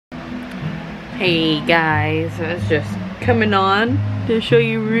Hey guys, I was just coming on to show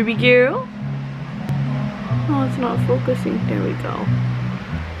you Ruby Girl. Oh, it's not focusing. There we go.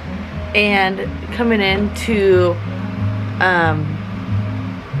 And coming in to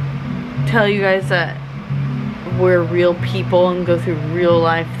tell you guys that we're real people and go through real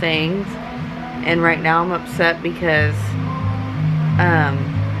life things. And right now I'm upset because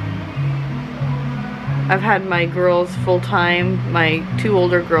I've had my girls full time. My two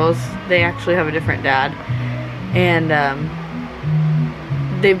older girls, they actually have a different dad, and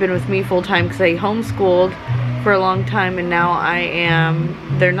they've been with me full time because I homeschooled for a long time, and now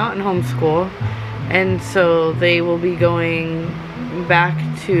they're not in homeschool, and so they will be going back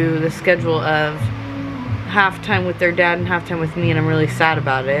to the schedule of half time with their dad and half time with me, and I'm really sad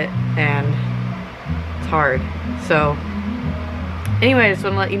about it, and it's hard. So anyway, I just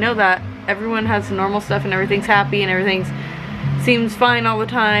want to let you know that everyone has normal stuff and everything's happy and everything seems fine all the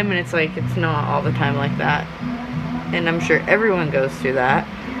time, and it's like, it's not all the time like that, and I'm sure everyone goes through that.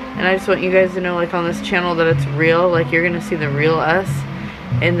 And I just want you guys to know, like, on this channel, that it's real. Like, you're gonna see the real us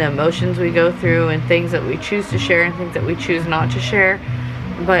and the emotions we go through and things that we choose to share and things that we choose not to share.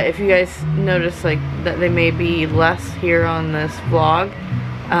 But if you guys notice, like, that they may be less here on this vlog,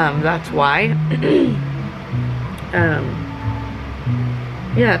 that's why.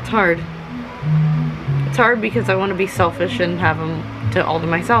 Yeah, it's hard. It's hard because I want to be selfish and have them all to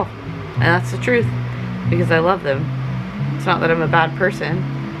myself. And that's the truth, because I love them. It's not that I'm a bad person.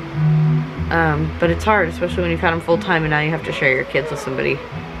 But it's hard, especially when you've had them full time and now you have to share your kids with somebody.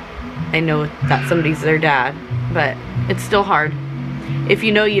 I know that somebody's their dad, but it's still hard. If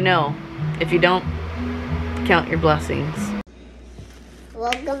you know, you know. If you don't, count your blessings.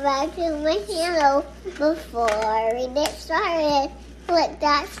 Welcome back to my channel. Before we get started, click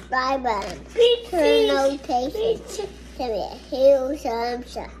that subscribe button. Turn notifications to be a huge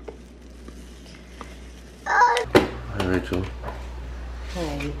thumbs up. Hi, Rachel.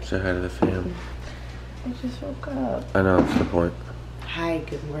 Hi. Say hi to the fam. I just woke up. I know, that's the point. Hi,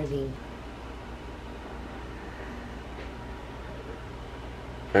 good morning.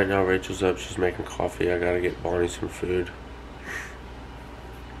 Right now, Rachel's up. She's making coffee. I gotta get Bonnie some food.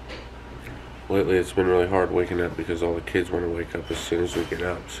 Lately, it's been really hard waking up because all the kids want to wake up as soon as we get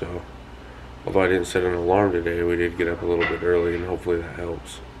up. So, although I didn't set an alarm today, we did get up a little bit early, and hopefully that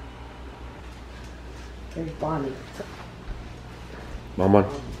helps. There's Bonnie. Mom, on.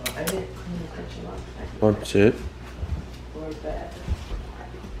 I didn't clean the kitchen up. On, sit. Or bed.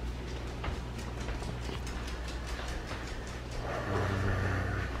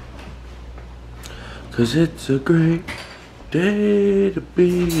 Cause it's a great day to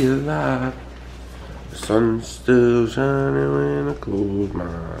be alive. The sun's still shining when I close my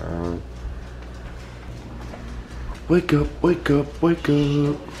eyes. Wake up, wake up, wake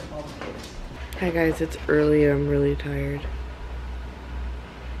up. Hi guys, it's early. I'm really tired.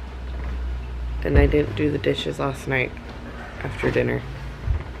 And I didn't do the dishes last night after dinner.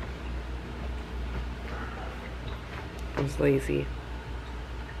 I was lazy.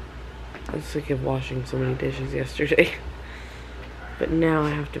 I was sick of washing so many dishes yesterday. But now I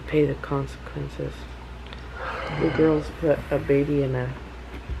have to pay the consequences. The girls put a baby in a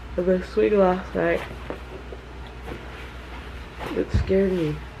swing last night. It scared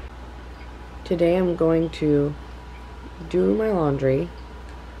me. Today I'm going to do my laundry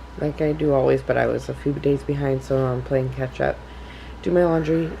like I do always, but I was a few days behind, so I'm playing catch up. Do my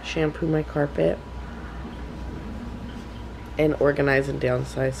laundry, shampoo my carpet, and organize and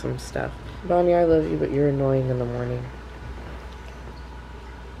downsize some stuff. Bonnie, I love you, but you're annoying in the morning.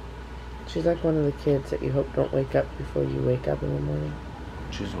 She's like one of the kids that you hope don't wake up before you wake up in the morning.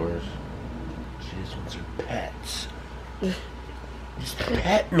 She's worse. She just wants her pets. Just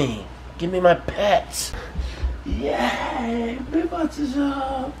pet me. Give me my pets. Yay! Big Butts is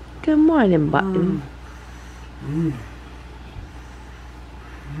up. Good morning, Button.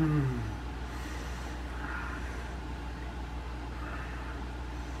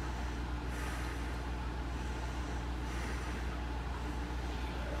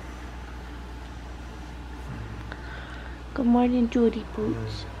 Good morning, Judy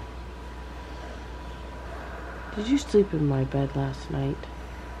Boots. Did you sleep in my bed last night?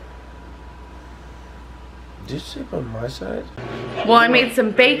 Did you sleep on my side? Well, I made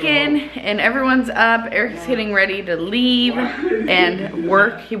some bacon and everyone's up. Eric's getting ready to leave and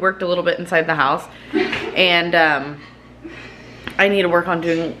work. He worked a little bit inside the house. And I need to work on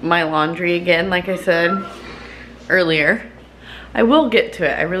doing my laundry again, like I said earlier. I will get to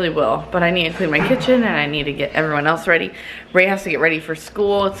it, I really will. But I need to clean my kitchen and I need to get everyone else ready. Ray has to get ready for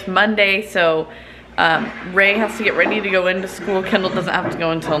school. It's Monday, so Ray has to get ready to go into school. Kendall doesn't have to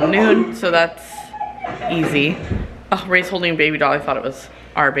go until noon, so that's easy. Oh, Ray's holding a baby doll. I thought it was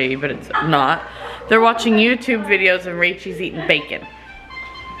our baby, but it's not. They're watching YouTube videos and Rachel's eating bacon.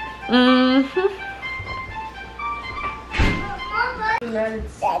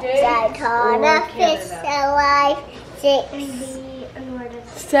 Daytona Fish Alive 6,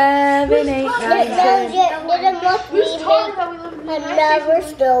 7, 8, 9, 10. Another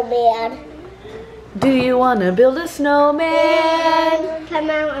snowman. Do you want to build a snowman? Come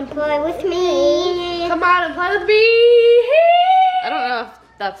out and play with me. Come on and play with me. I don't know if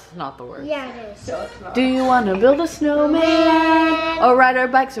that's not the word. Yeah, it is. Do you want to build a snowman or ride our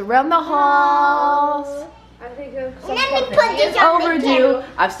bikes around the halls? Let me put this on the Overdue.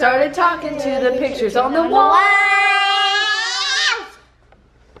 I've started talking to the pictures on the wall.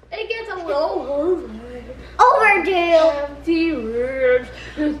 It gets a little overdue. Empty words,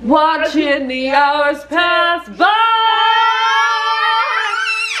 watching the hours pass by.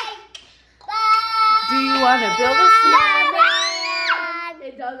 Do you want to build a snowman?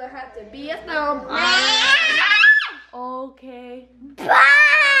 It doesn't have to be a snowman. Okay.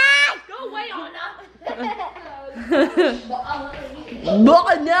 Go away, Anna. Bonnie.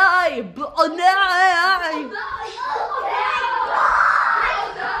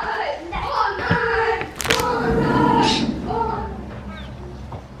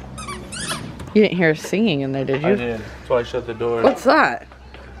 You didn't hear us singing in there, did you? I did. That's why I shut the door. What's that?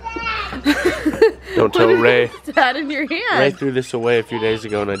 Don't tell Ray. What's that in your hand? Ray threw this away a few days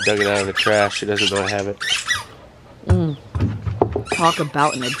ago and I dug it out of the trash. She doesn't know I have it. Talk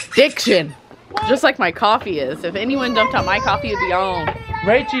about an addiction. Just like my coffee is. If anyone dumped out my coffee, it'd be on.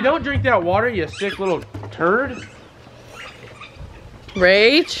 Rachie, don't drink that water, you sick little turd.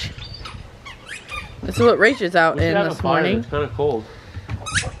 Rach. This is what Rach is out in this morning. It's kind of cold.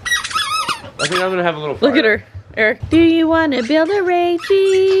 I think I'm gonna have a little fire. Look at her, Eric. Do you want to build a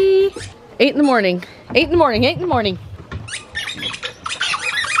Rachie? 8 in the morning. 8 in the morning. 8 in the morning.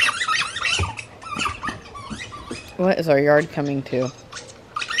 What is our yard coming to?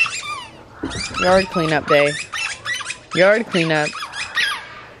 Yard cleanup day. Yard cleanup.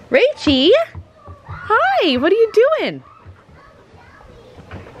 Rachie! Hi, what are you doing?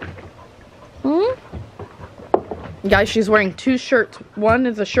 Guys, she's wearing 2 shirts. One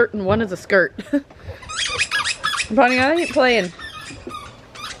is a shirt and one is a skirt. Bonnie, I ain't playing.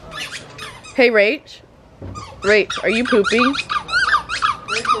 Hey, Rach. Rach, are you pooping?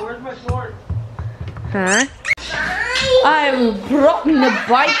 Rachel, where's my sword? Huh? I'm brought the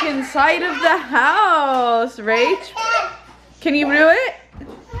bike inside of the house, Rach. Can you do it?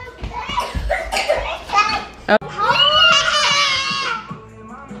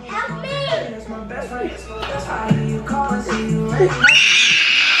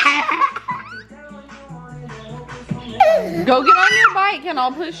 Go get on your bike and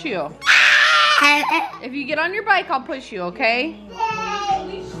I'll push you. If you get on your bike, I'll push you, okay?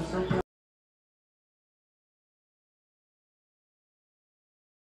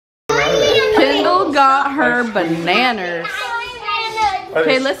 Kendall got her bananas.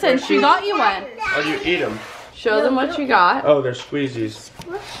 Okay, listen, she got you one. Oh, you eat them? Show them what you got. Oh, they're squeezies.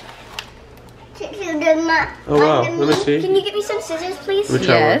 Oh Oh wow, let me see. Can you get me some scissors, please? Which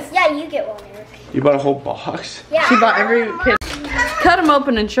Yes. Yeah, you get one, Eric. You bought a whole box? Yeah. She bought every kid. Cut them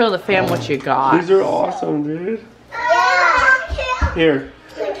open and show the fam what you got. These are awesome, dude. Yeah. Here.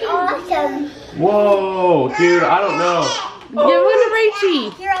 Awesome. Whoa, dude, I don't know. Give one to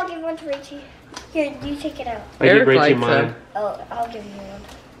Rachie. Here, I'll give one to Richie. Here, you take it out. I give Eric Rachie likes mine. Oh, I'll give you one.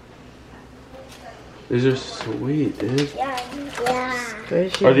 These are sweet, dude. Yeah.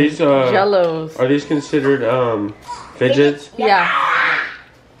 Are these Jellos? Are these considered fidgets? Yeah.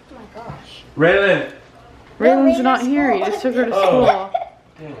 Oh my gosh. Raylan. Raylan's not here. You just took her to school.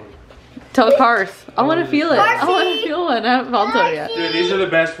 Tell Cars. I want to feel it. I want to feel one. I haven't felt it yet. Dude, these are the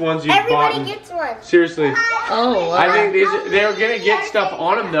best ones you've bought. Everybody gets one. Seriously. Oh, wow. I think they're gonna get stuff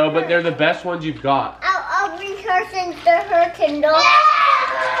on them though, but they're the best ones you've got. I'll bring Carson to her Kindle.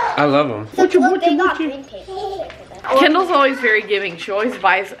 I love them. Look, they got green tape. Kendall's always very giving. She always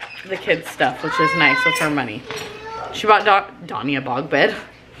buys the kids stuff, which is nice with her money. She bought Donnie a bog bed.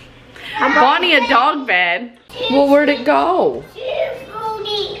 Bonnie a dog bed. Well, where'd it go?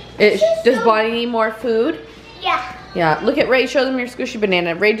 Does Bonnie need more food? Yeah. Yeah. Look at Ray. Show them your squishy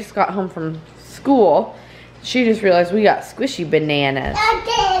banana. Ray just got home from school. She just realized we got squishy bananas.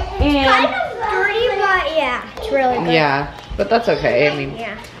 It's kind of dirty, but yeah, it's really good. Yeah, but that's okay. I mean,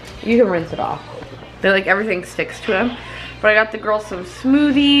 Yeah. you can rinse it off. They're like everything sticks to them. But I got the girls some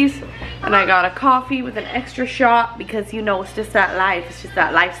smoothies, and I got a coffee with an extra shot because, you know, it's just that life. It's just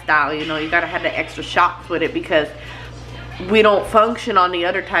that lifestyle, you know. You gotta have the extra shots with it because we don't function on the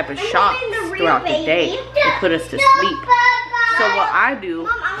other type of shots throughout the day to put us to sleep. So what I do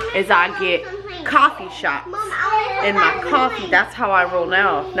is I get coffee shots in my coffee. That's how I roll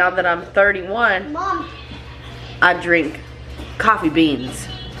now. Now that I'm 31, I drink coffee beans.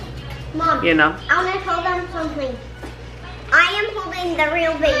 Mom, you know. I want to tell them something. I am holding the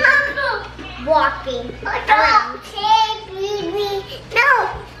real baby, walking around. No,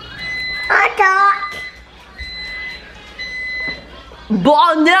 dog.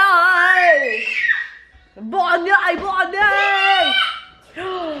 Bon night! Bon night! Bon night!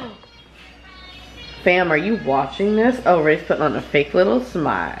 Fam, are you watching this? Oh, Ray's putting on a fake little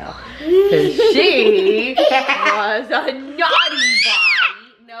smile. Cause she was a naughty body.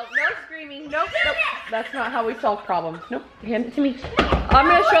 Nope, no screaming. Nope, nope. That's not how we solve problems. Nope, hand it to me. I'm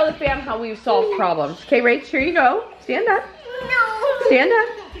gonna show the fam how we solve problems. Okay, Rach, here you go. Stand up. No. Stand up.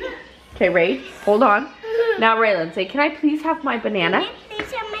 Okay, Ray, hold on. Now, Raylan, say, can I please have my banana?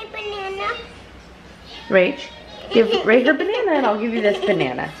 Please have my banana. Rach, give Ray her banana and I'll give you this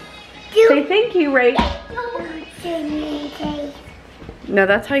banana. Say thank you, Ray. No,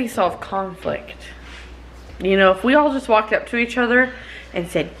 that's how you solve conflict. You know, if we all just walked up to each other and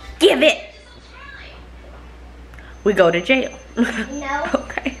said, give it, we go to jail. No.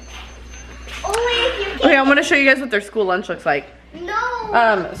 Okay. Only if you Okay, I'm gonna show you guys what their school lunch looks like.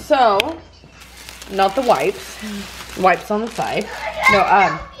 No. So, not the wipes. Wipes on the side.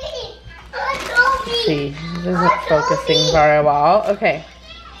 No, see, this isn't focusing very well. Okay.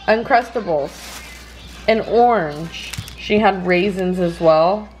 Uncrustables. An orange. She had raisins as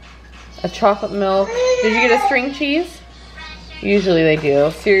well. A chocolate milk. Did you get a string cheese? Usually they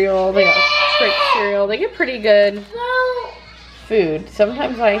do. Cereal. They got straight cereal. They get pretty good food.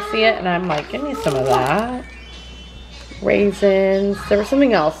 Sometimes I see it and I'm like, give me some of that. Raisins. There was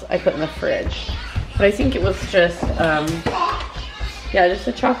something else I put in the fridge. But I think it was just, yeah, just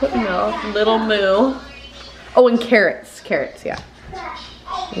a chocolate milk. Little Moo. Oh, and carrots. Carrots, yeah.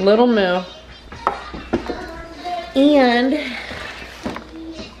 Little Moo. And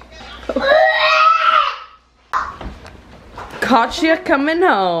Katya coming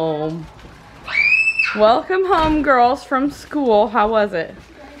home. Welcome home, girls, from school. How was it?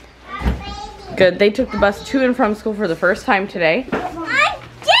 Good. They took the bus to and from school for the first time today.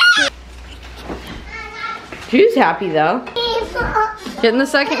 She's happy though. Getting the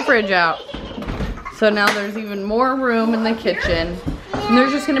second fridge out. So now there's even more room in the kitchen. And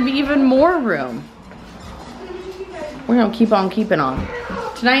there's just gonna be even more room. We're gonna keep on keeping on.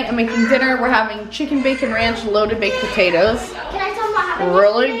 Tonight I'm making dinner. We're having chicken bacon ranch loaded baked potatoes.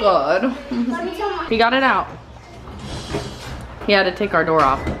 Really good. He got it out. He had to take our door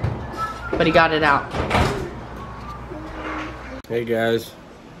off, but he got it out. Hey guys,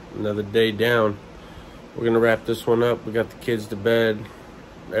 another day down. We're gonna wrap this one up. We got the kids to bed,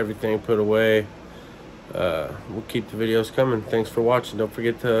 everything put away. We'll keep the videos coming. Thanks for watching. Don't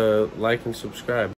forget to like and subscribe.